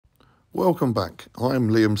Welcome back. I'm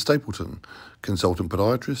Liam Stapleton, consultant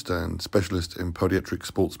podiatrist and specialist in podiatric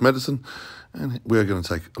sports medicine, and we're going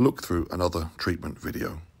to take a look through another treatment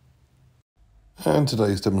video. And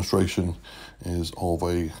today's demonstration is of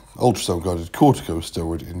a ultrasound-guided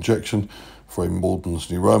corticosteroid injection for a Morton's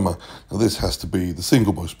Neuroma. Now this has to be the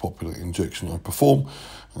single most popular injection I perform.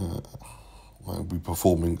 I'll be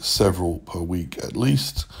performing several per week at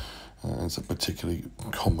least. It's a particularly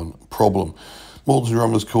common problem. Morton's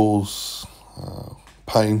neuromas cause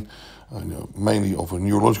pain, mainly of a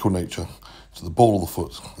neurological nature, to the ball of the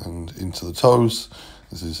foot and into the toes.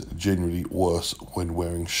 This is generally worse when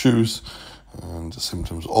wearing shoes, and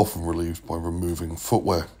symptoms are often relieved by removing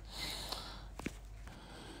footwear.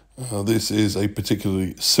 This is a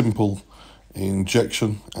particularly simple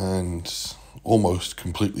injection and almost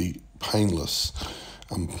completely painless,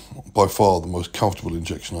 and by far the most comfortable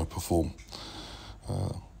injection I perform.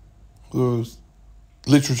 The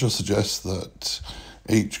literature suggests that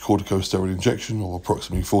each corticosteroid injection of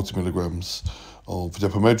approximately 40 milligrams of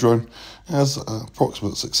depomedrone has an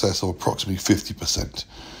approximate success of approximately 50%.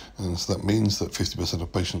 And so that means that 50%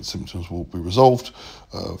 of patients' symptoms will be resolved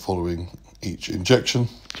following each injection,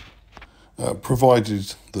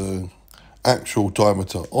 provided the actual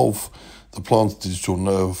diameter of the plantar digital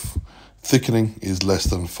nerve thickening is less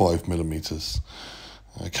than 5 millimeters.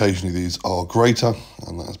 Occasionally these are greater,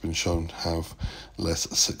 and that has been shown to have less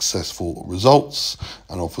successful results,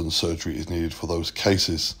 and often surgery is needed for those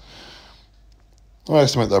cases. I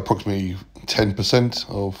estimate that approximately 10%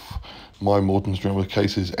 of my Morton's Neuroma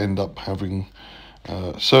cases end up having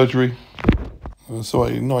surgery. So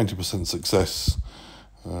a 90% success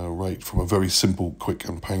rate from a very simple, quick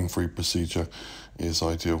and pain-free procedure is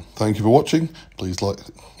ideal. Thank you for watching. Please like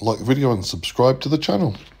the video and subscribe to the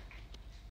channel.